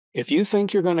If you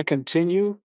think you're going to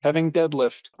continue having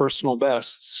deadlift personal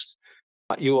bests,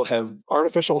 you will have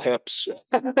artificial hips,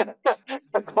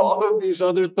 all of these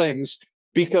other things,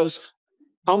 because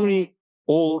how many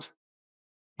old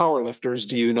powerlifters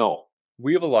do you know?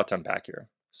 We have a lot to unpack here,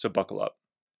 so buckle up.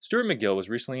 Stuart McGill was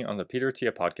recently on the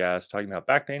Attia podcast talking about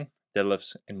back pain,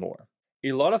 deadlifts, and more.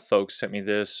 A lot of folks sent me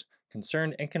this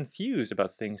concerned and confused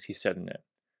about things he said in it.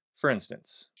 For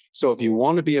instance, So if you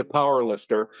want to be a power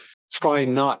lifter, try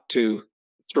not to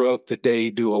throughout the day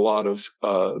do a lot of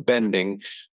bending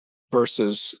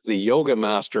versus the yoga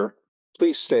master.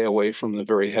 Please stay away from the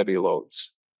very heavy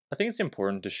loads. I think it's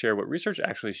important to share what research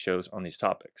actually shows on these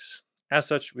topics. As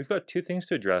such, we've got two things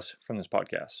to address from this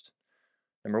podcast.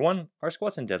 Number one, are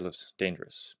squats and deadlifts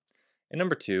dangerous? And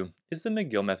number two, is the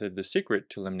McGill method the secret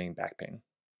to eliminating back pain?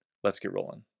 Let's get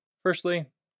rolling. Firstly,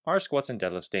 are squats and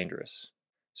deadlifts dangerous?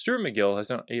 Stuart McGill has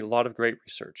done a lot of great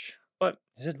research, but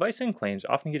his advice and claims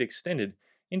often get extended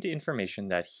into information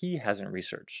that he hasn't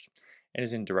researched and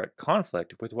is in direct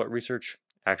conflict with what research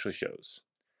actually shows.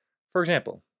 For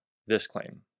example, this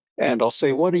claim. And I'll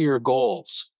say, what are your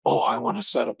goals? Oh, I want to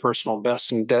set a personal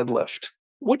best in deadlift.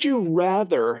 Would you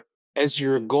rather, as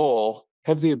your goal,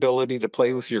 have the ability to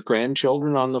play with your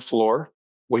grandchildren on the floor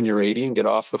when you're 80 and get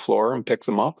off the floor and pick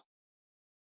them up?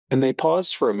 And they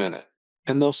pause for a minute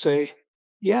and they'll say,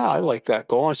 yeah, I like that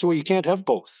goal. I said, well, you can't have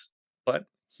both. But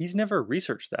he's never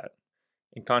researched that.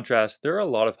 In contrast, there are a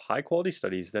lot of high quality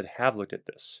studies that have looked at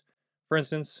this. For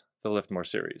instance, the Lift More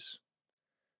series.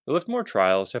 The Lift More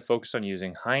trials have focused on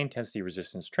using high intensity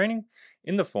resistance training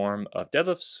in the form of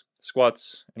deadlifts,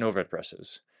 squats, and overhead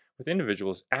presses, with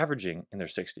individuals averaging in their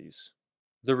 60s.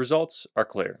 The results are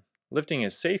clear. Lifting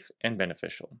is safe and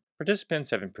beneficial. Participants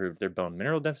have improved their bone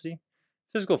mineral density,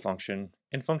 physical function,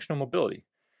 and functional mobility,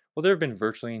 while there have been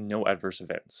virtually no adverse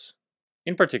events.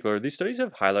 In particular, these studies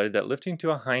have highlighted that lifting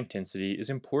to a high intensity is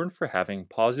important for having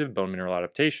positive bone mineral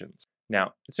adaptations.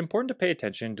 Now, it's important to pay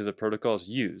attention to the protocols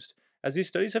used, as these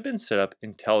studies have been set up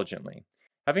intelligently,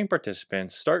 having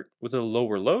participants start with a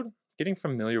lower load, getting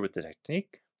familiar with the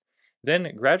technique,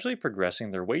 then gradually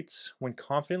progressing their weights when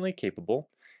confidently capable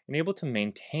and able to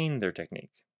maintain their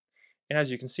technique. And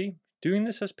as you can see, doing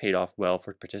this has paid off well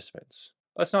for participants.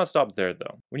 Let's not stop there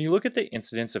though. When you look at the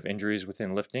incidence of injuries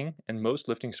within lifting and most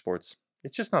lifting sports,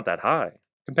 it's just not that high.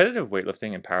 Competitive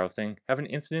weightlifting and powerlifting have an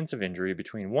incidence of injury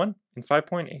between 1 and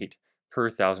 5.8 per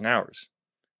 1,000 hours,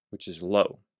 which is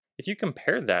low. If you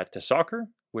compare that to soccer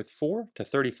with 4 to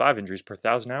 35 injuries per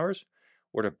 1,000 hours,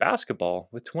 or to basketball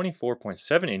with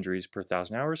 24.7 injuries per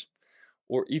 1,000 hours,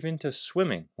 or even to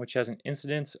swimming, which has an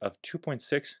incidence of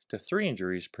 2.6 to 3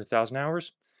 injuries per 1,000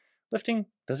 hours, lifting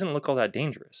doesn't look all that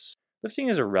dangerous. Lifting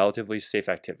is a relatively safe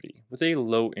activity with a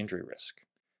low injury risk.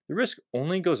 The risk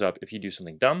only goes up if you do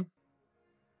something dumb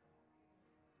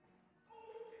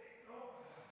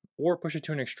or push it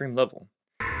to an extreme level,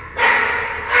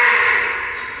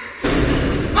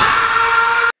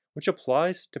 which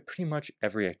applies to pretty much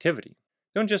every activity.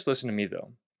 Don't just listen to me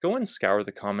though. Go and scour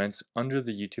the comments under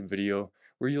the YouTube video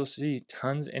where you'll see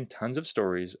tons and tons of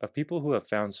stories of people who have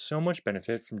found so much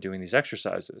benefit from doing these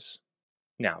exercises.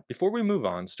 Now, before we move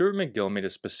on, Stuart McGill made a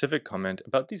specific comment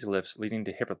about these lifts leading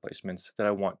to hip replacements that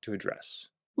I want to address.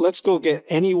 Let's go get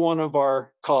any one of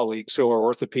our colleagues who are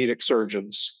orthopedic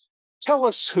surgeons. Tell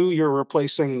us who you're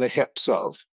replacing the hips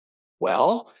of.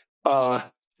 Well,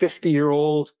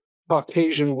 50-year-old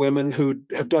Caucasian women who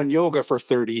have done yoga for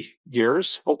 30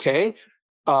 years, okay,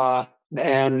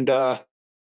 and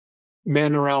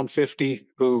men around 50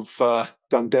 who've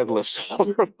done deadlifts all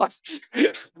their life.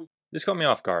 This caught me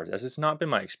off guard, as it's not been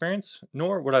my experience,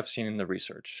 nor what I've seen in the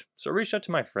research. So I reached out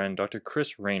to my friend Dr.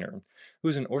 Chris Rayner,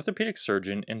 who's an orthopedic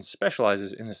surgeon and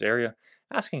specializes in this area,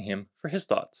 asking him for his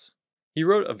thoughts. He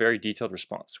wrote a very detailed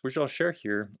response, which I'll share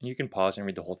here, and you can pause and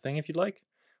read the whole thing if you'd like,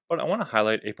 but I want to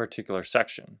highlight a particular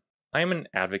section. I am an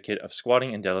advocate of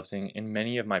squatting and deadlifting in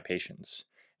many of my patients,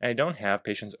 and I don't have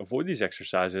patients avoid these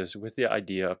exercises with the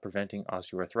idea of preventing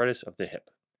osteoarthritis of the hip.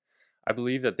 I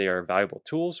believe that they are valuable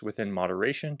tools within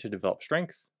moderation to develop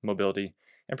strength, mobility,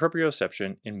 and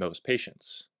proprioception in most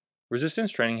patients.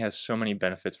 Resistance training has so many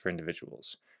benefits for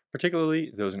individuals,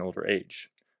 particularly those in older age.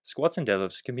 Squats and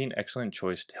deadlifts can be an excellent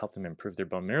choice to help them improve their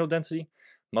bone mineral density,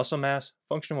 muscle mass,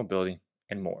 functional mobility,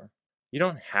 and more. You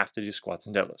don't have to do squats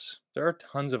and deadlifts. There are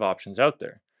tons of options out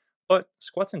there, but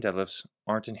squats and deadlifts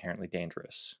aren't inherently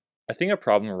dangerous. I think a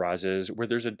problem arises where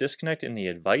there's a disconnect in the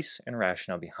advice and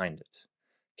rationale behind it.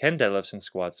 Can deadlifts and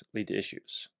squats lead to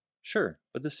issues? Sure,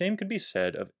 but the same could be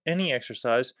said of any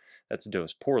exercise that's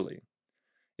dosed poorly.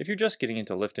 If you're just getting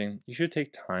into lifting, you should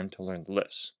take time to learn the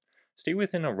lifts. Stay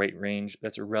within a rate range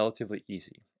that's relatively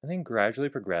easy, and then gradually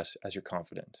progress as you're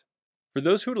confident. For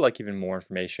those who would like even more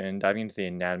information diving into the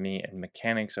anatomy and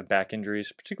mechanics of back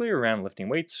injuries, particularly around lifting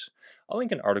weights, I'll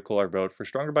link an article I wrote for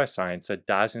Stronger by Science that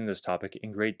dives into this topic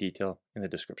in great detail in the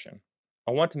description.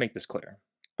 I want to make this clear.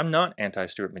 I'm not anti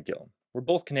Stuart McGill. We're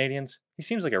both Canadians. He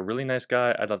seems like a really nice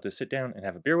guy I'd love to sit down and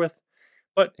have a beer with,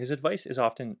 but his advice is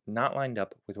often not lined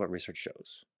up with what research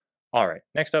shows. Alright,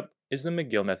 next up, is the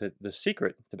McGill method the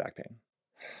secret to back pain?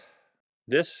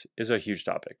 This is a huge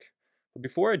topic. But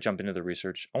before I jump into the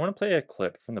research, I want to play a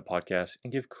clip from the podcast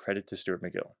and give credit to Stuart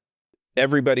McGill.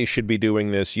 Everybody should be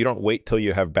doing this. You don't wait till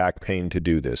you have back pain to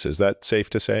do this. Is that safe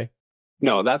to say?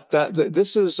 No,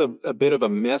 this is a bit of a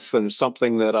myth and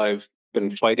something that I've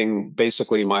been fighting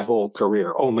basically my whole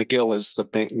career. Oh, McGill is the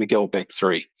McGill Big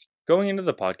Three. Going into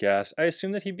the podcast, I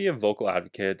assumed that he'd be a vocal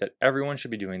advocate that everyone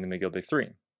should be doing the McGill Big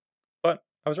Three. But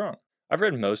I was wrong. I've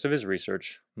read most of his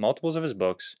research, multiples of his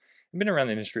books, and been around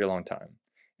the industry a long time,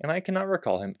 and I cannot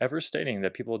recall him ever stating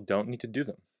that people don't need to do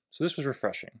them. So this was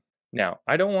refreshing. Now,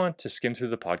 I don't want to skim through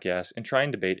the podcast and try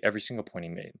and debate every single point he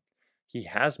made. He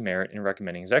has merit in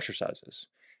recommending his exercises,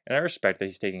 and I respect that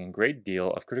he's taking a great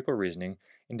deal of critical reasoning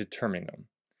in determining them.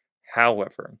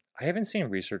 However, I haven't seen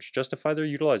research justify their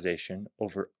utilization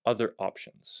over other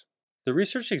options. The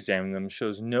research examining them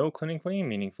shows no clinically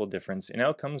meaningful difference in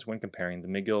outcomes when comparing the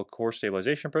McGill core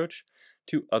stabilization approach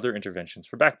to other interventions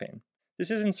for back pain.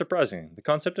 This isn't surprising. The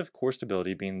concept of core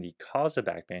stability being the cause of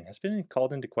back pain has been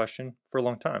called into question for a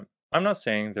long time. I'm not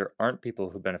saying there aren't people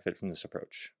who benefit from this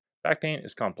approach. Back pain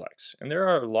is complex, and there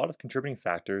are a lot of contributing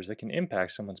factors that can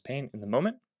impact someone's pain in the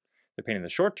moment, their pain in the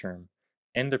short term,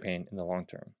 and their pain in the long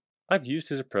term. I've used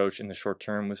his approach in the short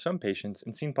term with some patients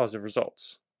and seen positive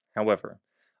results. However,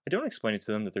 I don't explain it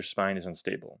to them that their spine is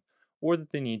unstable, or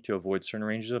that they need to avoid certain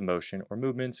ranges of motion or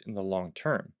movements in the long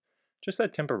term, just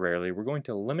that temporarily we're going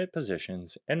to limit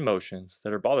positions and motions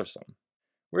that are bothersome.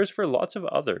 Whereas for lots of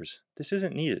others, this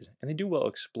isn't needed, and they do well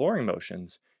exploring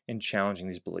motions and challenging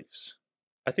these beliefs.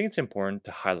 I think it's important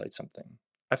to highlight something.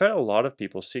 I've had a lot of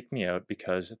people seek me out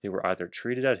because they were either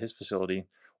treated at his facility,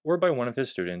 or by one of his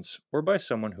students, or by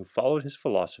someone who followed his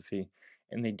philosophy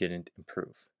and they didn't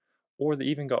improve, or they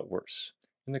even got worse,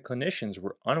 and the clinicians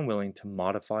were unwilling to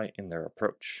modify in their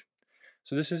approach.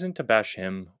 So this isn't to bash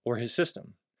him or his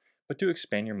system, but to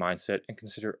expand your mindset and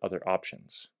consider other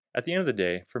options. At the end of the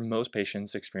day, for most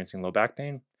patients experiencing low back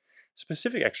pain,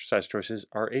 specific exercise choices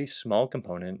are a small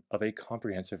component of a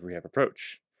comprehensive rehab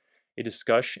approach. A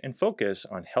discussion and focus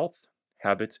on health,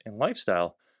 habits, and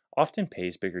lifestyle often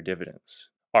pays bigger dividends.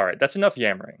 Alright, that's enough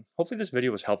yammering. Hopefully this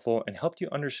video was helpful and helped you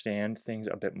understand things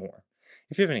a bit more.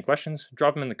 If you have any questions,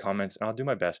 drop them in the comments and I'll do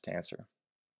my best to answer.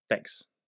 Thanks.